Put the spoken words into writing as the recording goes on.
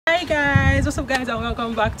Hi guys, what's up guys, and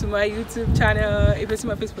welcome back to my YouTube channel. If you see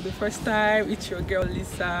my face for the first time, it's your girl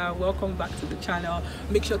Lisa. Welcome back to the channel.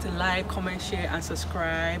 Make sure to like, comment, share and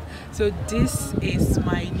subscribe. So this is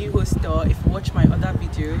my new hostel. If you watch my other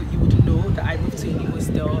video, you would know that I moved to a new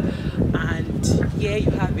hostel, and here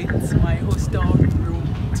you have it, my hostel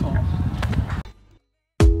room tour.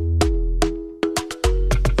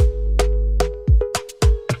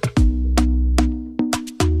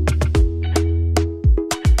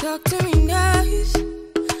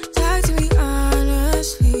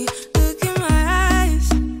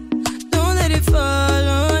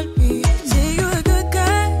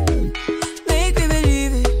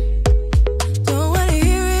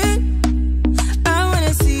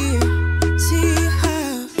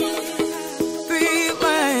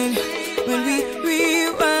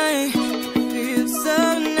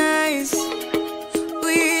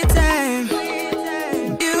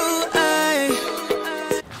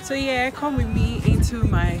 So yeah, come with me into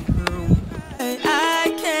my room.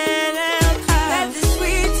 I can't help have this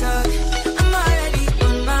sweet talk. I'm already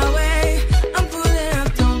on my way. I'm pulling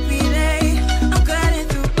up, don't be late. I'm gliding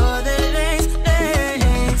through all the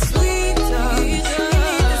lanes. Sweet talk. You need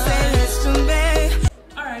to say let's to me.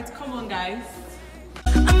 Alright, come on guys.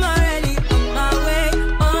 I'm already on my way.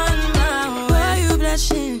 On my way. Why are you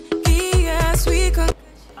blushing? Yes, we can.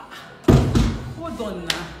 Hold on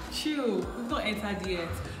now. Chill. We've not entered yet.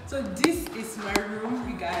 So this is my room,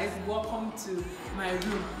 you guys. Welcome to my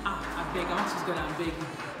room. I beg, I want to go and beg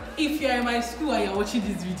you. If you're in my school and you're watching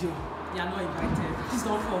this video, you're not invited. Please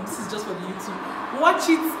don't come. This is just for the YouTube. Watch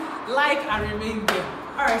it, like, and remain there.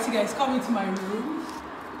 Alright, so guys, come into my room.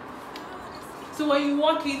 So when you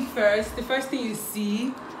walk in first, the first thing you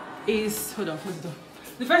see is hold on.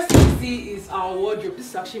 The first thing you see is our wardrobe. This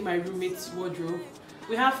is actually my roommate's wardrobe.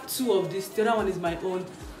 We have two of this. The other one is my own.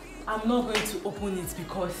 I'm not going to open it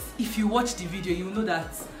because if you watch the video, you know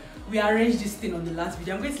that we arranged this thing on the last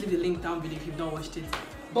video. I'm going to leave the link down below if you've not watched it.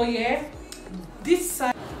 But yeah, this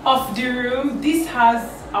side of the room, this has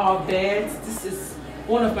our beds. This is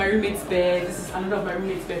one of my roommate's bed. This is another of my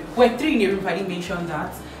roommate's bed. We're three in a room, if I didn't mention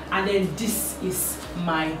that. And then this is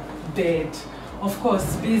my bed. Of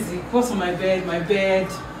course, basic. What's on my bed?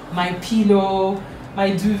 My pillow,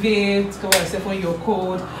 my duvet to cover yourself when you're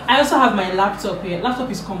cold. I also have my laptop here. Laptop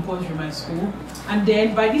is compulsory in my school. And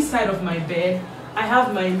then by this side of my bed, I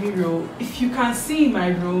have my mirror. If you can see in my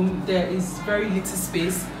room, there is very little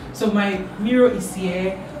space. So my mirror is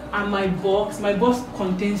here, and my box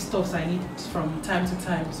contains stuff I need from time to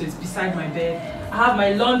time. So it's beside my bed. I have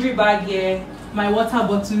my laundry bag here, my water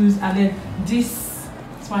bottles, and then this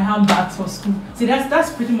is my handbag for school. See,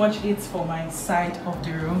 that's pretty much it for my side of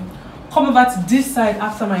the room. Come over to this side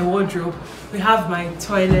after my wardrobe. We have my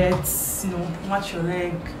toilets, you know, watch your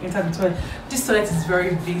leg, enter the toilet. This toilet is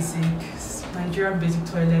very basic, it's Nigerian basic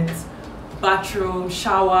toilet, bathroom,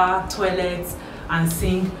 shower, toilet, and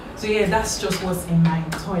sink. So yeah, that's just what's in my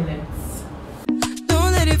toilets.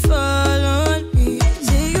 Don't let it fall on me.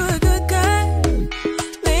 Say you're a good guy.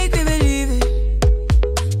 Make me believe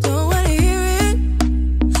it. Don't wanna hear it.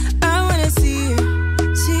 I wanna see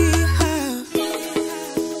it. See how.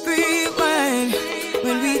 Rewind.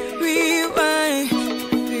 When we rewind,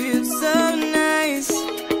 it feels so nice.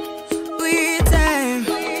 With time,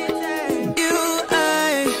 you I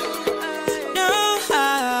know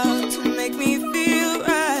how to make me feel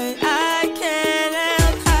right. I can't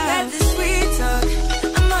help have this sweet talk.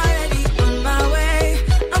 I'm already on my way.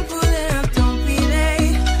 I'm pulling up, don't be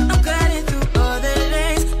late. I'm gliding through all the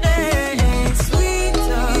lanes. Sweet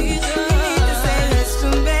talk. You need to say let's to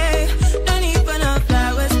me. No need for no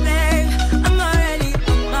flowers, babe. I'm already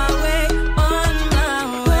on my way. On my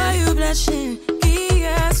way. Why are you blushing?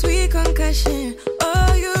 Yeah, sweet concussion.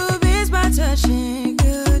 Oh, you miss my touching.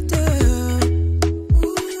 Good do.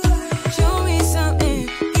 Show me something.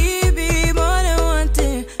 Give me more than one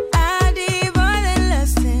thing. I need more than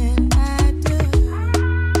less than I do.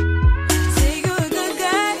 Say you're a good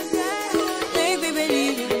guy. Make me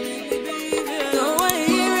believe it. Don't wanna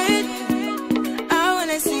hear it. I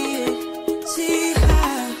wanna see it. See how.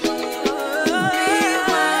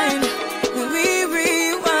 Rewind. When we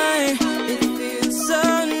rewind, it feels so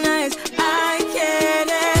nice. I can't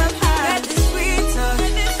help have this sweet talk.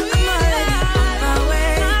 I'm already on my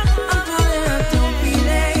way. I'm pulling up, don't be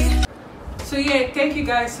late. So yeah, thank you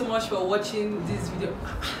guys so much for watching this video.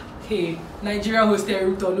 Hey, Nigerian hostel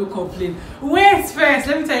room tour, no complaint. Wait first,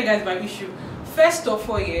 let me tell you guys my issue. First of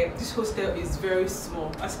all, yeah, this hostel is very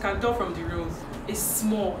small. As you can tell from the room, it's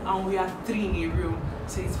small and we are three in a room,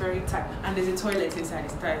 so it's very tight. And there's a toilet inside.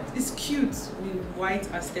 It's tight. It's cute with white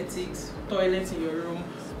aesthetics, toilet in your room,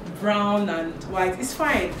 brown and white. It's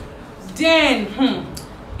fine. Then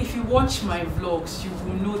if you watch my vlogs, you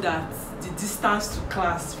will know that the distance to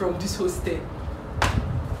class from this hostel,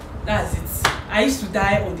 that's it. I used to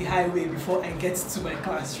die on the highway before I get to my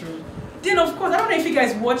classroom. Then of course, I don't know if you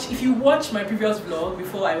guys if you watch my previous vlog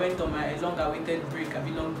before I went on my long awaited break,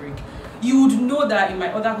 long break, you would know that in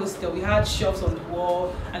my other hostel we had shelves on the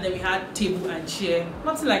wall and then we had table and chair.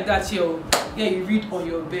 Nothing like that here. Yeah, you read on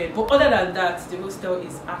your bed. But other than that, the hostel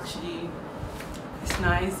is actually, it's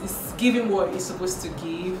nice. It's giving what it's supposed to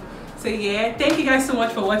give. So yeah, thank you guys so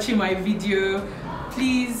much for watching my video.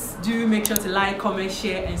 Please do make sure to like, comment,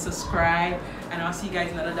 share and subscribe, and I'll see you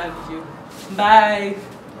guys in another video. Bye.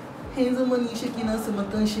 Hands on money, shaking us some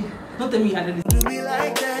attention. Not tell me how to do me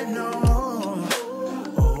like that, no.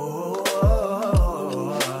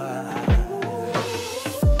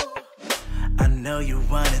 I know you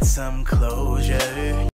wanted some closure.